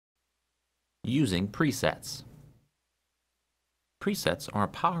Using presets. Presets are a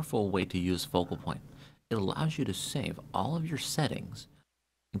powerful way to use FocalPoint. It allows you to save all of your settings,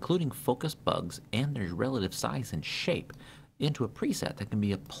 including focus bugs and their relative size and shape, into a preset that can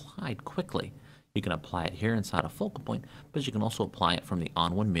be applied quickly. You can apply it here inside of FocalPoint, but you can also apply it from the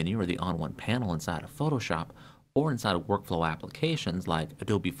On-One menu or the On-One panel inside of Photoshop, or inside of workflow applications like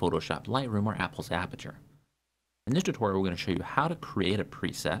Adobe Photoshop Lightroom or Apple's Aperture. In this tutorial, we're going to show you how to create a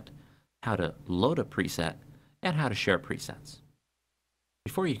preset, how to load a preset, and how to share presets.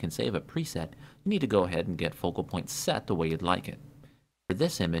 Before you can save a preset, you need to go ahead and get FocalPoint set the way you'd like it. For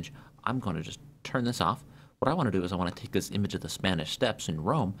this image, I'm going to just turn this off. What I want to do is I want to take this image of the Spanish Steps in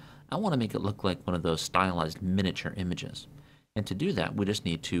Rome. I want to make it look like one of those stylized miniature images. And to do that, we just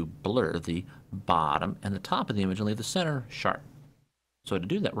need to blur the bottom and the top of the image and leave the center sharp. So to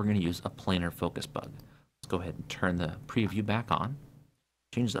do that, we're going to use a planar focus bug. Let's go ahead and turn the preview back on.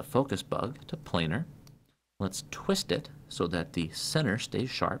 Change the focus bug to planar. Let's twist it so that the center stays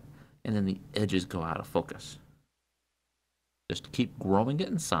sharp and then the edges go out of focus. Just keep growing it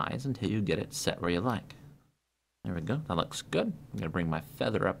in size until you get it set where you like. There we go. That looks good. I'm going to bring my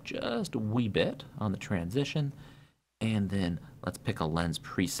feather up just a wee bit on the transition. And then let's pick a lens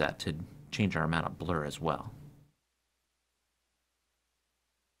preset to change our amount of blur as well.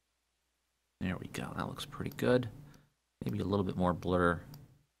 There we go. That looks pretty good. Maybe a little bit more blur.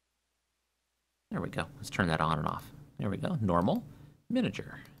 There we go. Let's turn that on and off. There we go. Normal,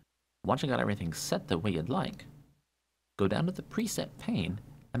 miniature. Once you got everything set the way you'd like, go down to the preset pane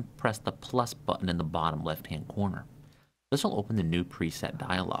and press the plus button in the bottom left-hand corner. This will open the new preset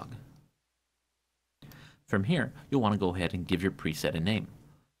dialog. From here, you'll want to go ahead and give your preset a name.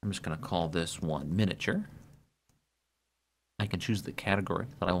 I'm just going to call this one miniature. I can choose the category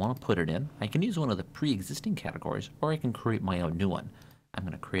that I want to put it in. I can use one of the pre-existing categories, or I can create my own new one. I'm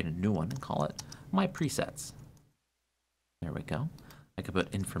going to create a new one and call it My Presets. There we go. I could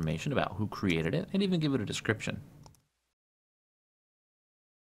put information about who created it and even give it a description.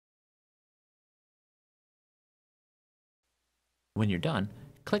 When you're done,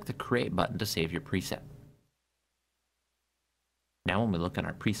 click the Create button to save your preset. Now when we look at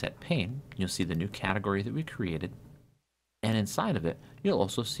our preset pane, you'll see the new category that we created, and inside of it, you'll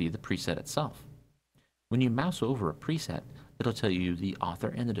also see the preset itself. When you mouse over a preset, it'll tell you the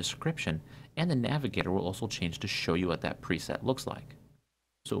author and the description, and the navigator will also change to show you what that preset looks like.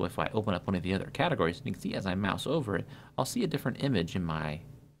 So if I open up one of the other categories, you can see as I mouse over it, I'll see a different image in my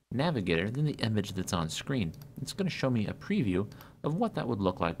navigator than the image that's on screen. It's going to show me a preview of what that would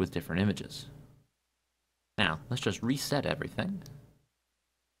look like with different images. Now, let's just reset everything,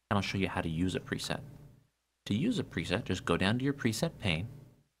 and I'll show you how to use a preset. To use a preset, just go down to your preset pane,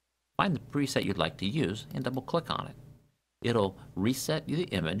 find the preset you'd like to use, and double-click on it. It'll reset the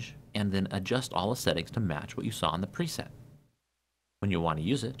image and then adjust all the settings to match what you saw in the preset. When you want to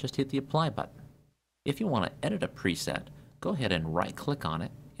use it, just hit the Apply button. If you want to edit a preset, go ahead and right-click on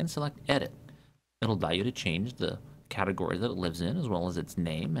it and select Edit. It'll allow you to change the category that it lives in, as well as its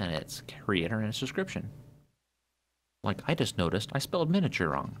name and its creator and its description. Like I just noticed, I spelled miniature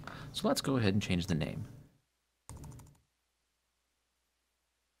wrong, so let's go ahead and change the name.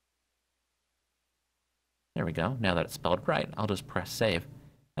 There we go. Now that it's spelled right, I'll just press Save,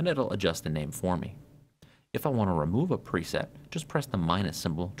 and it'll adjust the name for me. If I want to remove a preset, just press the minus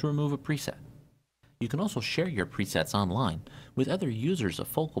symbol to remove a preset. You can also share your presets online with other users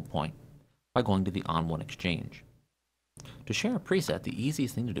of FocalPoint by going to the On-One Exchange. To share a preset, the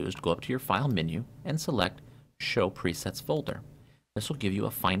easiest thing to do is to go up to your File menu and select Show Presets folder. This will give you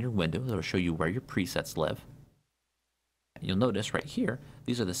a Finder window that will show you where your presets live. You'll notice right here,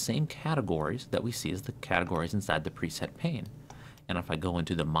 these are the same categories that we see as the categories inside the preset pane. And if I go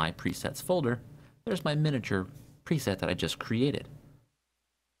into the My Presets folder, there's my miniature preset that I just created.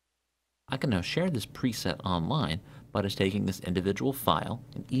 I can now share this preset online by just taking this individual file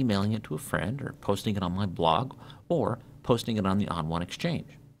and emailing it to a friend, or posting it on my blog, or posting it on the On-One Exchange.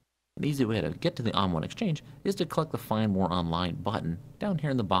 An easy way to get to the On-One Exchange is to click the Find More Online button down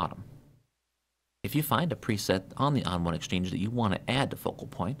here in the bottom. If you find a preset on the On-One Exchange that you want to add to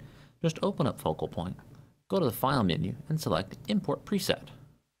FocalPoint, just open up FocalPoint, go to the File menu, and select Import Preset.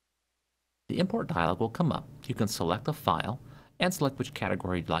 The Import dialog will come up. You can select a file and select which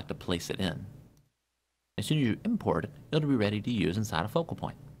category you'd like to place it in. As soon as you import it, it'll be ready to use inside of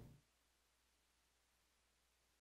FocalPoint.